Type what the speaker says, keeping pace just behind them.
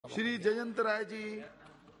Shri Jayant Rai ji.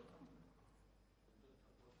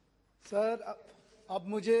 Sir, अब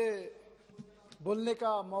मुझे बोलने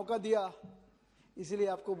का मौका दिया, इसलिए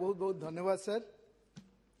आपको बहुत बहुत धन्यवाद sir.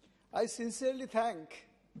 I sincerely thank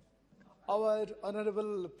our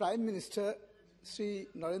Honorable Prime Minister, Sri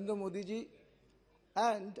Narendra Modi ji,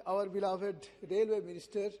 and our beloved Railway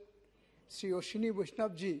Minister, Sri Ashwini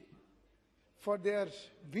Vaishnav ji, for their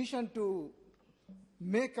vision to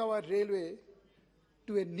make our railway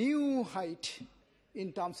to a new height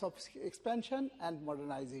in terms of expansion and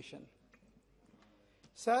modernization.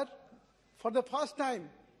 Sir, for the first time,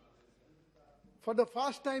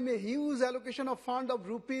 a huge allocation of fund of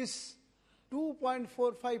rupees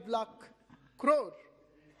 2.45 lakh crore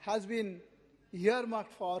has been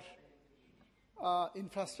earmarked for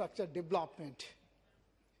infrastructure development.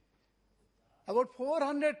 About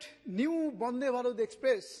 400 new Vande Bharat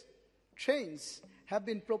Express trains have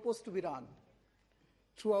been proposed to be run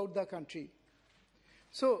throughout the country.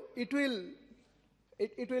 So it will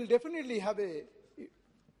definitely have a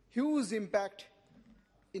huge impact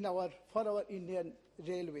for our Indian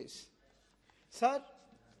railways. Sir,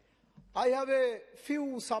 I have a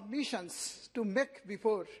few submissions to make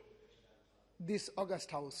before this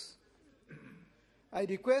august house. I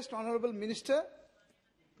request Honorable Minister,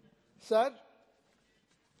 sir,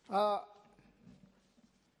 I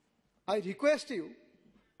request you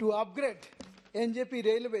to upgrade NJP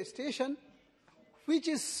railway station, which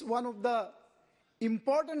is one of the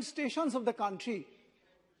important stations of the country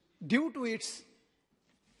due to its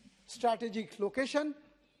strategic location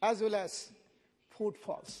as well as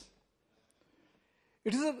footfalls.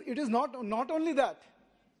 It is not only that,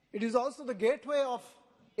 it is also the gateway of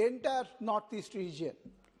entire Northeast region.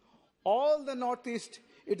 All the Northeast,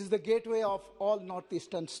 it is the gateway of all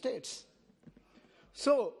Northeastern states.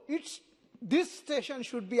 So this station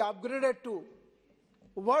should be upgraded to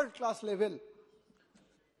world-class level,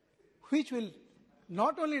 which will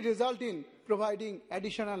not only result in providing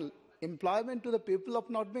additional employment to the people of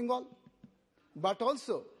North Bengal, but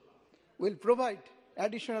also will provide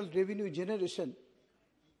additional revenue generation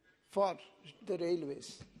for the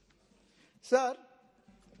railways. Sir,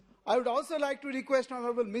 I would also like to request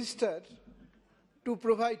Honorable Minister to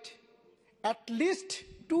provide at least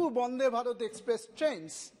 2 Vande Bharat Express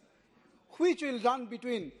trains which will run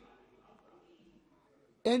between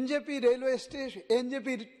NJP railway station,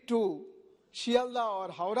 NJP to Shialda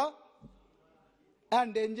or Howrah,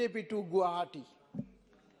 and NJP to Guwahati.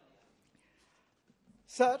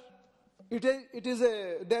 Sir, there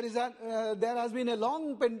has been a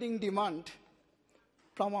long pending demand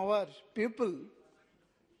from our people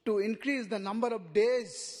to increase the number of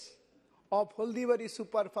days of Haldiwari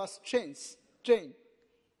Superfast train,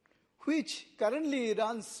 which currently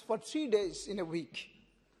runs for 3 days in a week.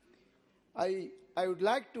 I would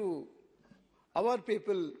like to, our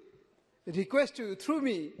people, request you through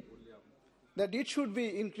me that it should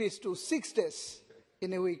be increased to 6 days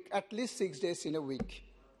in a week, at least 6 days in a week,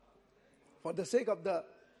 for the sake of the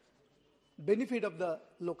benefit of the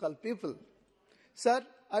local people. Sir,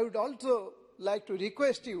 I would also like to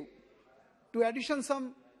request you to addition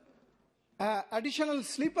some additional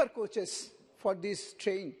sleeper coaches for this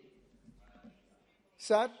train.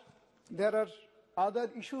 Sir, there are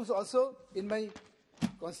other issues also in my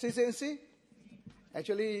constituency.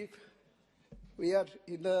 Actually, we are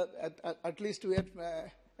in the, at least we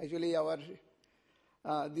are, actually our,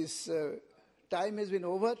 this time has been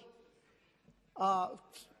over.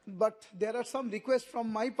 But there are some requests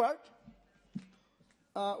from my part.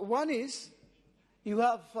 One is, you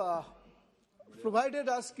have provided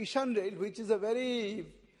us Kishan Rail, which is a very,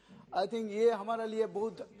 I think ये हमारे लिए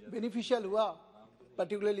बहुत beneficial हुआ,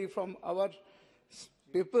 particularly from our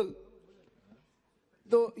people.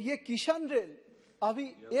 तो ये Kishan rail अभी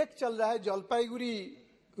एक चल रहा है जलपाईगुड़ी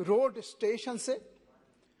रोड स्टेशन से,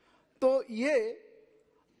 तो ये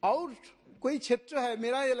और कोई क्षेत्र है,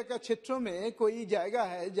 मेरा इलाका क्षेत्रों में कोई जगह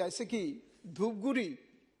है जैसे कि धूपगुड़ी,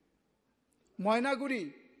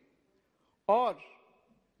 मोयनागुड़ी और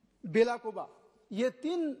बेलाकोबा, ये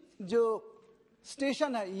 3 जो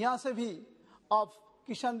स्टेशन है, यहाँ से भी आप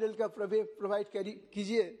किशन रेल का प्रोवाइड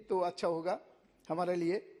कीजिए तो अच्छा होगा हमारे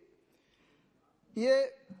लिए। ये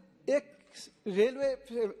एक रेलवे,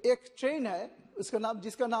 एक ट्रेन है,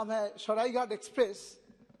 जिसका नाम है सरायघाट एक्सप्रेस।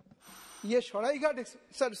 ये Saraighat,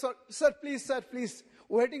 sir please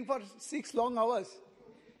waiting for 6 long hours।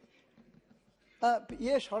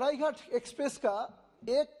 ये सरायघाट एक्सप्रेस का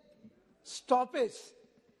एक stoppage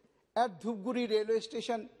eight Dhupguri railway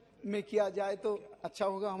station में किया जाए तो अच्छा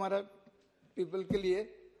होगा हमारा पीपल के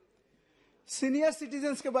लिए। सीनियर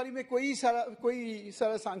सिटीजन्स के बारे में कोई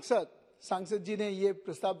सारा सांसद सांसद जी ने ये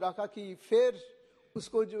प्रस्ताव रखा कि फिर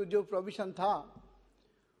उसको जो प्रोविजन था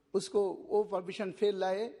उसको वो प्रोविजन फिर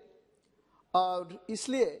लाए, और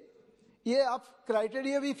इसलिए ये आप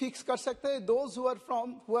क्राइटेरिया भी फिक्स कर सकते हैं, those who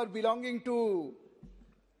are belonging to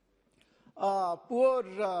poor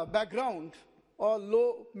background और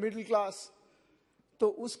लो मिडिल क्लास, तो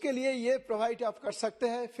उसके लिए ये प्रोवाइड आप कर सकते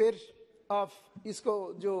हैं। फिर आप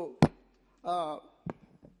इसको जो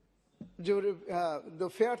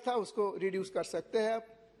फेयर था उसको रिड्यूस कर सकते हैं आप।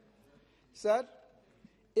 सर,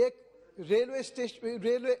 एक रेलवे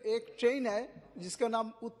एक ट्रेन है जिसका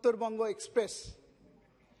नाम उत्तर बंगो एक्सप्रेस,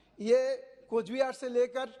 ये कोचबिहार से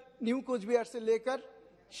लेकर न्यू कोचबिहार से लेकर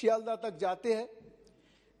शियालदह तक जाते हैं।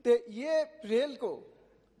 तो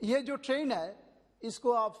ये जो ट्रेन है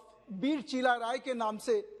इसको आप वीर चिला राय के नाम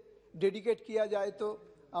से डेडिकेट किया जाए तो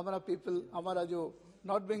हमारा जो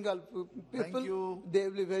north Bengal people, they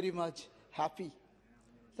will be very much happy.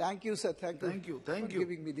 Thank you sir, thank you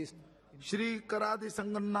giving me this. Shri करादी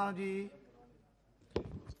संगन्ना ji.